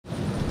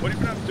Going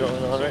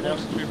on right now.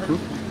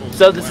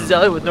 So this is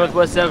Elliot with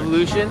Northwest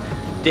Evolution,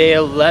 day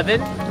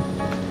 11.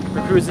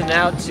 We're cruising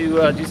out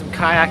to do some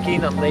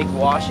kayaking on Lake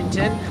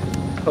Washington.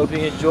 Hope you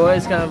enjoy.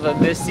 It's kind of a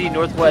misty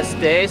northwest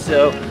day,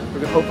 so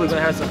we're hopefully going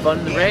to have some fun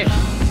in the rain.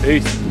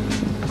 Peace.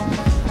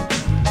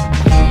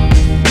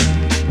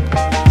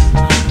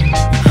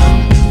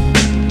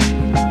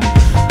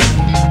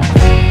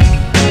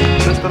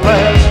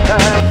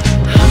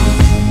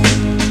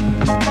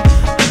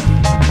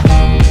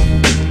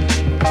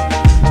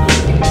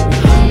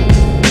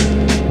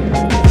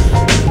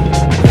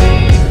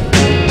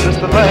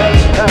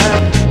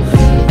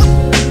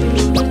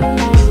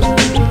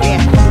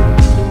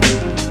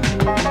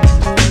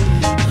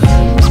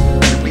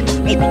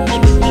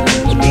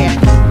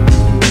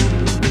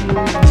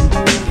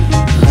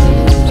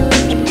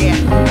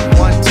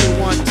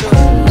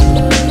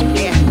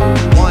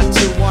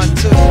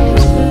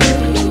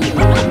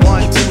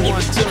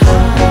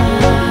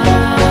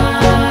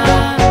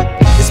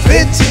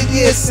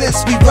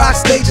 Since we rock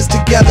stages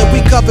together,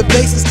 we cover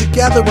bases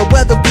together, and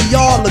whether we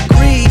all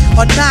agree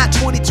or not,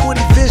 2020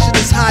 vision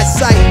is high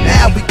sight.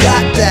 Now we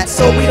got that,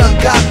 so we done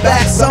got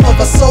back. Some of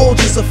our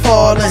soldiers are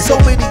falling. So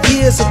many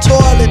years of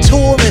toiling,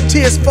 touring,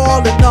 tears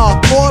falling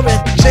off, pouring,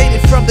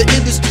 jaded from the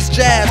industry's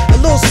jab. A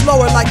little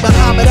slower like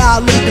Muhammad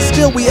Ali, but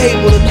still we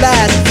able to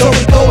last. So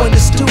we go in the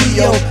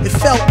studio, it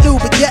felt new,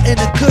 but yet in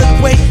a good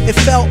way. It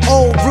felt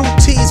old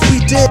routines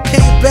we did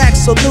came back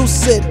so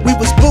lucid. We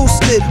was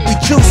boosted, we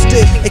juiced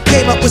it. It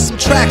came up with some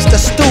tracks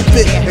that's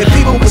stupid, and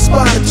people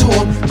responded to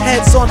them.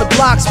 Heads on the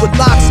blocks with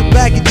locks and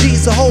baggy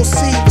jeans, the whole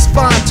scene was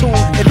fine to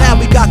them. And now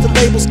we got the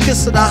labels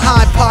kissing our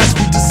high parts.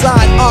 We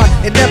design art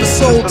and never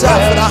sold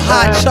out for the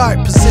high chart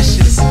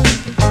positions.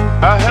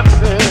 I have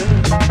been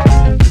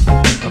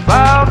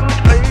 1,000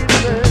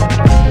 places,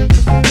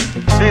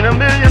 seen a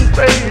million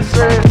faces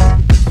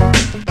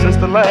since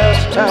the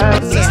last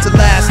time. Since the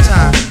last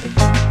time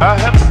I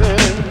have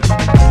been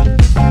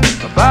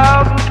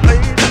 1,000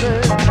 places,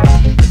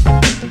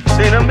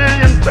 seen a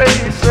million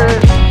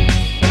faces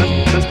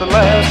since the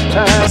last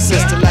time.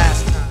 Since the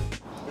last time.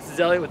 This is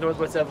Elliot with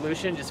Northwest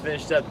Evolution. Just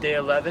finished up day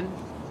 11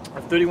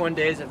 of 31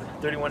 days of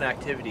 31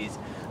 activities.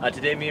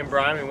 Today me and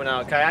Bryan, we went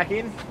out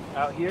kayaking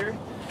out here.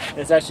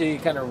 It's actually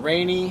kind of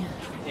rainy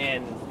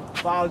and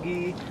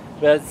foggy,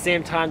 but at the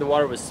same time the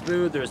water was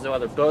smooth. There was no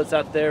other boats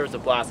out there. It was a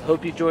blast.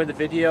 Hope you enjoyed the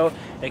video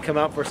and come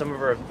out for some of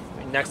our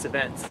next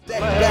events.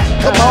 Come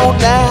on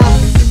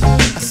now.